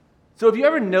So have you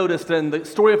ever noticed that in the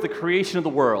story of the creation of the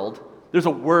world, there's a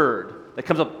word that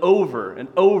comes up over and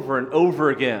over and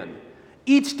over again?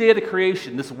 Each day of the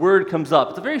creation, this word comes up.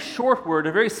 It's a very short word,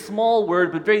 a very small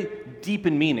word, but very deep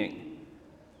in meaning.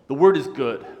 The word is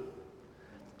good.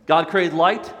 God created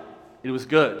light, it was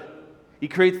good. He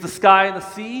creates the sky and the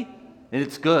sea, and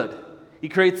it's good. He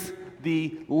creates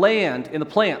the land and the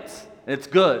plants, and it's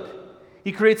good.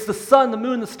 He creates the sun, the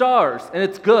moon, the stars, and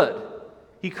it's good.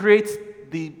 He creates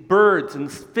the birds and the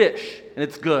fish, and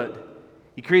it's good.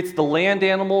 He creates the land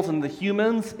animals and the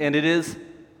humans, and it is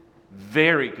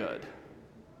very good.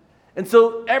 And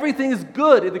so everything is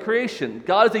good in the creation.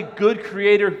 God is a good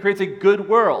creator who creates a good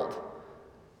world.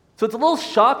 So it's a little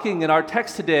shocking in our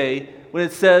text today when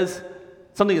it says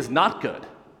something is not good.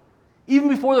 Even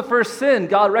before the first sin,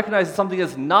 God recognizes something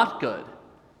is not good.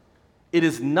 It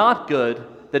is not good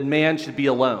that man should be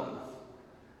alone.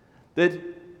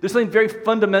 That there's something very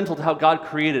fundamental to how God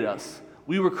created us.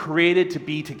 We were created to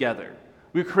be together.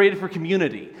 We were created for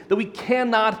community. That we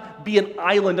cannot be an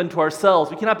island unto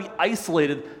ourselves. We cannot be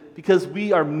isolated because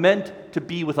we are meant to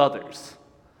be with others.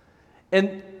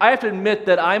 And I have to admit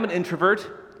that I'm an introvert.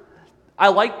 I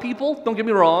like people, don't get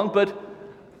me wrong, but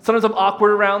sometimes I'm awkward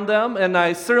around them, and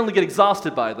I certainly get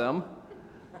exhausted by them.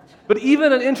 But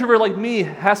even an introvert like me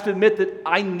has to admit that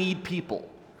I need people.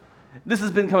 This has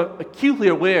become acutely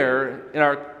aware in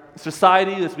our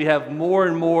society as we have more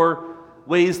and more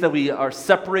ways that we are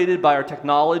separated by our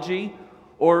technology,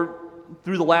 or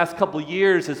through the last couple of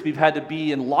years as we've had to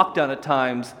be in lockdown at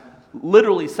times,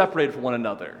 literally separated from one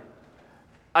another.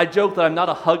 I joke that I'm not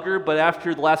a hugger, but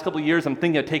after the last couple of years, I'm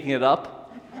thinking of taking it up.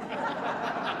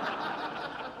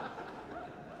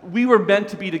 We were meant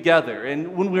to be together,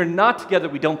 and when we're not together,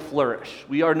 we don't flourish.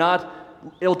 We are not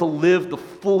able to live the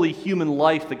fully human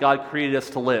life that God created us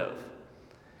to live.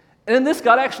 And in this,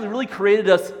 God actually really created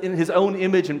us in His own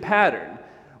image and pattern.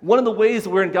 One of the ways that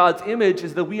we're in God's image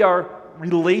is that we are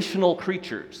relational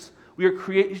creatures. We are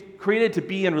created to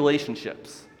be in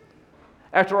relationships.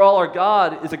 After all, our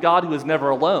God is a God who is never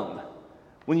alone.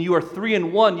 When you are 3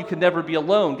 in 1, you can never be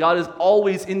alone. God is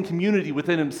always in community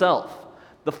within Himself.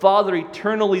 The Father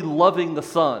eternally loving the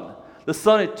Son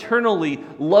eternally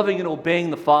loving and obeying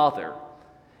the Father.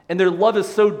 And their love is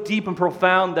so deep and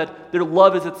profound that their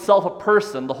love is itself a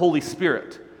person, the Holy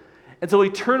Spirit. And so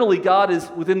eternally, God is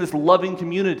within this loving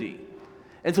community.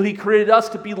 And so He created us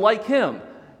to be like Him,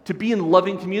 to be in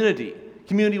loving community.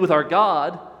 Community with our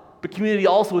God, but community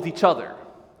also with each other.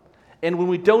 And when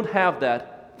we don't have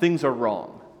that, things are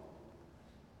wrong.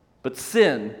 But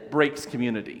sin breaks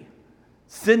community.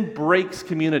 Sin breaks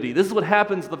community. This is what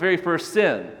happens in the very first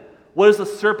sin. What does the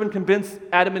serpent convince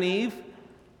Adam and Eve?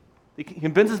 He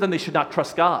convinces them they should not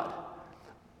trust God.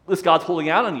 This God's holding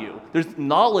out on you. There's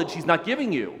knowledge He's not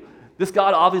giving you. This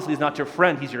God obviously is not your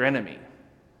friend, He's your enemy.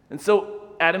 And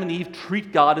so Adam and Eve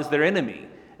treat God as their enemy,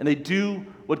 and they do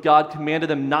what God commanded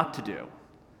them not to do.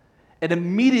 And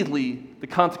immediately, the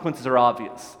consequences are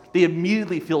obvious. They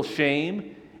immediately feel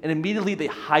shame, and immediately they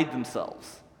hide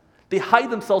themselves. They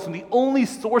hide themselves from the only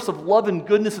source of love and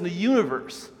goodness in the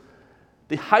universe.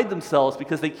 They hide themselves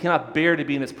because they cannot bear to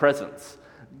be in His presence.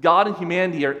 God and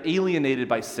humanity are alienated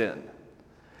by sin.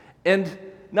 And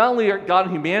not only are God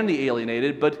and humanity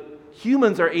alienated, but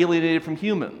humans are alienated from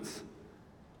humans.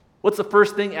 What's the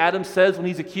first thing Adam says when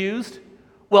he's accused?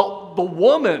 Well, the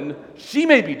woman, she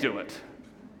made me do it.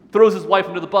 Throws his wife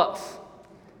under the bus.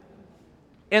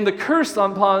 And the curse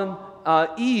upon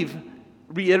Eve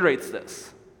reiterates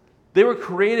this. They were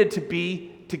created to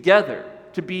be together,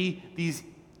 to be these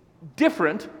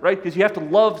different, right? Because you have to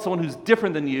love someone who's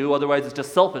different than you, otherwise it's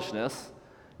just selfishness.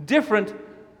 Different,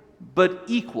 but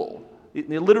equal.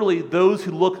 Literally, those who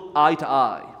look eye to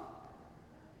eye.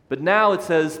 But now it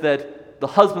says that the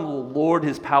husband will lord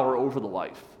his power over the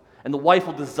wife, and the wife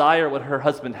will desire what her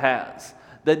husband has.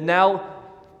 That now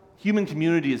human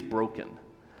community is broken.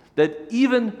 That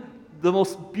even the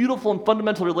most beautiful and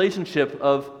fundamental relationship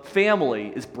of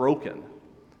family is broken.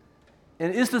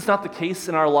 And is this not the case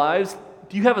in our lives?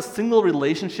 Do you have a single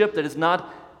relationship that is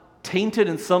not tainted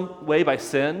in some way by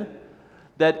sin?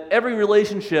 That every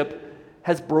relationship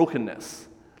has brokenness.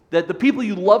 That the people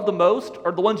you love the most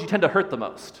are the ones you tend to hurt the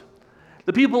most.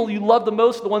 The people you love the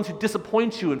most are the ones who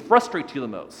disappoint you and frustrate you the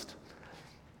most.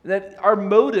 That our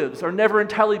motives are never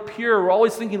entirely pure. We're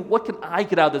always thinking, what can I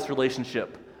get out of this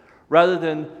relationship? Rather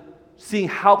than seeing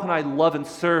how can I love and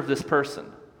serve this person.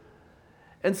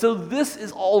 And so this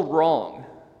is all wrong.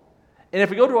 And if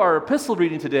we go to our epistle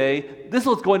reading today, this is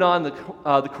what's going on in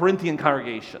the Corinthian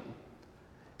congregation.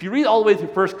 If you read all the way through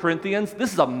 1 Corinthians,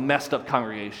 this is a messed up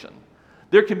congregation.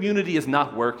 Their community is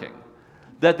not working.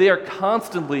 that they are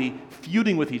constantly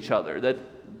feuding with each other, that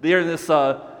they are in this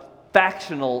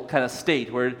factional kind of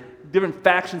state where different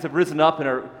factions have risen up and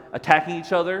are attacking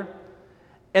each other.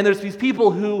 And there's these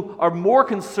people who are more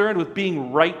concerned with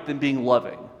being right than being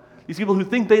loving. These people who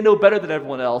think they know better than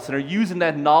everyone else and are using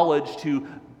that knowledge to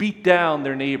beat down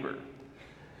their neighbor.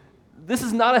 This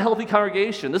is not a healthy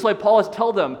congregation. This is why Paul has to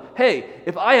tell them, hey,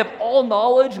 if I have all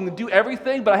knowledge and can do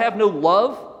everything, but I have no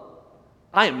love,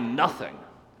 I am nothing.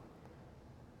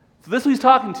 So this is who he's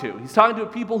talking to. He's talking to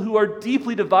people who are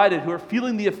deeply divided, who are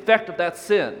feeling the effect of that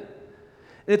sin.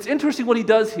 And it's interesting what he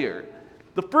does here.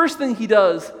 The first thing he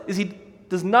does is he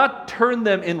does not turn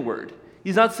them inward.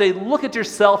 He's not saying, look at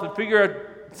yourself and figure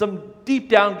out deep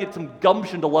down, get some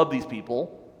gumption to love these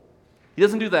people. He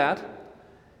doesn't do that.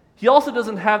 He also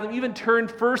doesn't have them even turn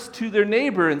first to their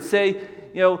neighbor and say,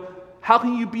 how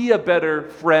can you be a better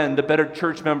friend, a better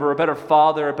church member, a better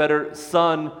father, a better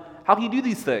son? How can you do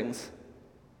these things?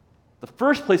 The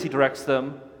first place he directs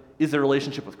them is their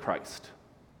relationship with Christ.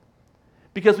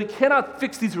 Because we cannot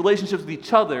fix these relationships with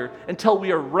each other until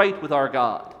we are right with our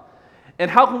God. And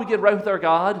how can we get right with our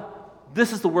God?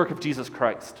 This is the work of Jesus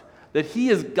Christ. That he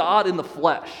is God in the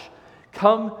flesh,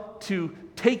 come to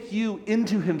take you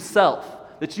into himself,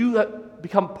 that you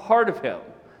become part of him.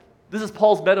 This is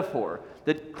Paul's metaphor,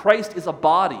 that Christ is a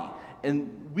body,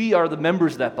 and we are the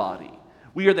members of that body.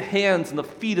 We are the hands and the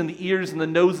feet and the ears and the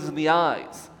noses and the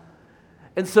eyes.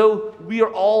 And so we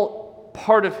are all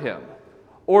part of him.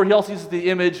 Or he also uses the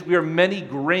image, we are many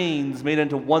grains made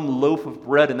into one loaf of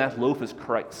bread, and that loaf is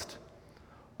Christ.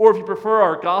 Or if you prefer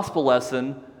our gospel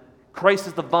lesson, Christ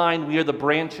is the vine, we are the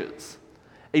branches.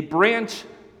 A branch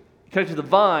connected to the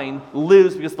vine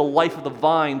lives because the life of the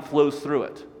vine flows through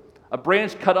it. A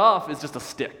branch cut off is just a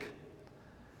stick.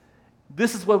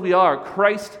 This is what we are.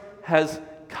 Christ has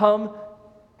come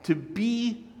to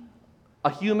be a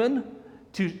human,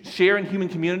 to share in human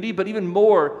community, but even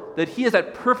more, that he has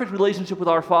that perfect relationship with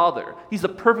our Father. He's the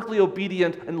perfectly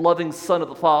obedient and loving Son of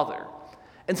the Father.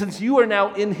 And since you are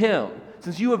now in him,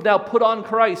 since you have now put on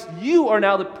Christ, you are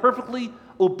now the perfectly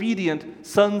obedient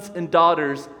sons and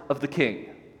daughters of the King,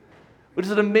 which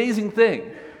is an amazing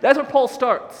thing. That's where Paul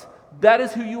starts. That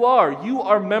is who you are. You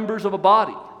are members of a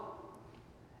body.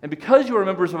 And because you are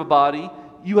members of a body,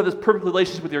 you have this perfect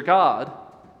relationship with your God,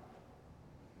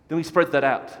 then we spread that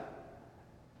out.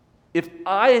 If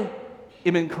I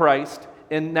am in Christ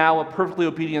and now a perfectly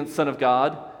obedient son of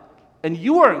God, and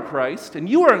you are in Christ, and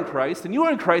you are in Christ, and you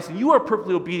are in Christ, and you are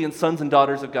perfectly obedient sons and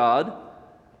daughters of God,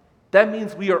 that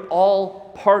means we are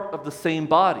all part of the same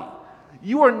body.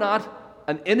 You are not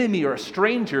an enemy or a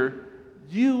stranger.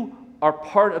 You are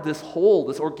part of this whole,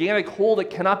 this organic whole that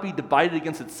cannot be divided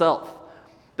against itself.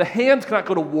 The hands cannot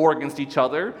go to war against each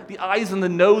other. The eyes and the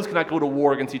nose cannot go to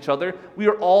war against each other. We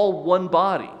are all one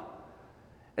body.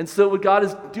 And so what God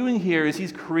is doing here is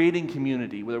he's creating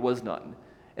community where there was none.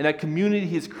 And that community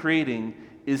he is creating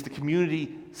is the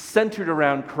community centered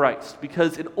around Christ,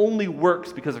 because it only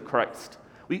works because of Christ.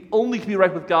 We only can be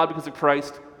right with God because of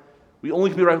Christ. We only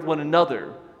can be right with one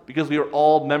another because we are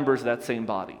all members of that same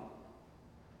body.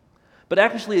 But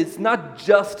actually, it's not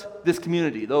just this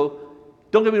community, though.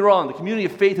 Don't get me wrong, the community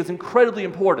of faith is incredibly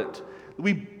important.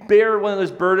 We bear one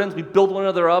another's burdens, we build one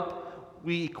another up,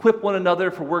 we equip one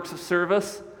another for works of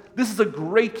service. This is a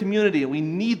great community, and we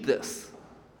need this.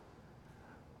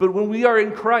 But when we are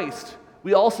in Christ,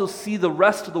 we also see the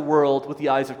rest of the world with the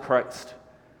eyes of Christ.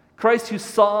 Christ, who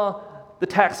saw the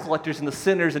tax collectors and the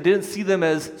sinners and didn't see them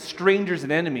as strangers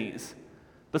and enemies,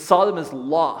 but saw them as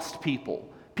lost people,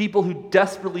 people who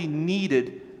desperately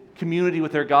needed community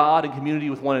with their God and community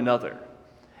with one another.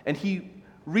 And he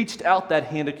reached out that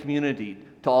hand of community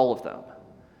to all of them.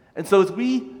 And so as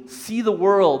we see the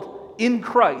world in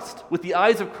Christ, with the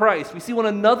eyes of Christ, we see one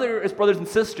another as brothers and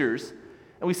sisters,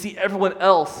 and we see everyone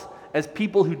else as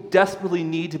people who desperately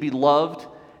need to be loved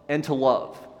and to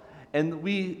love. And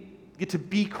we get to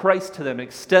be Christ to them and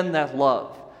extend that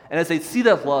love. And as they see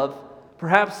that love,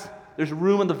 perhaps there's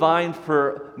room in the vine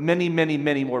for many, many,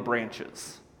 many more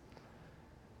branches.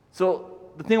 So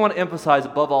the thing I want to emphasize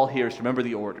above all here is to remember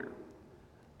the order.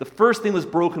 The first thing that was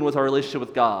broken was our relationship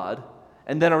with God,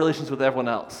 and then our relationship with everyone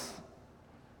else.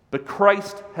 But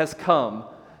Christ has come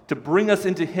to bring us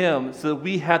into him so that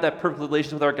we have that perfect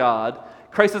relationship with our God.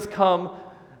 Christ has come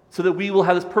so that we will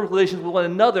have this perfect relationship with one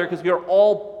another because we are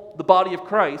all the body of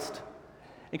Christ.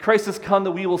 And Christ has come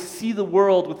that we will see the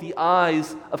world with the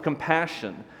eyes of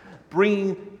compassion,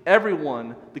 bringing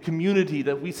everyone the community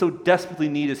that we so desperately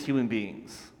need as human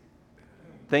beings.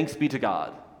 Thanks be to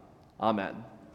God. Amen.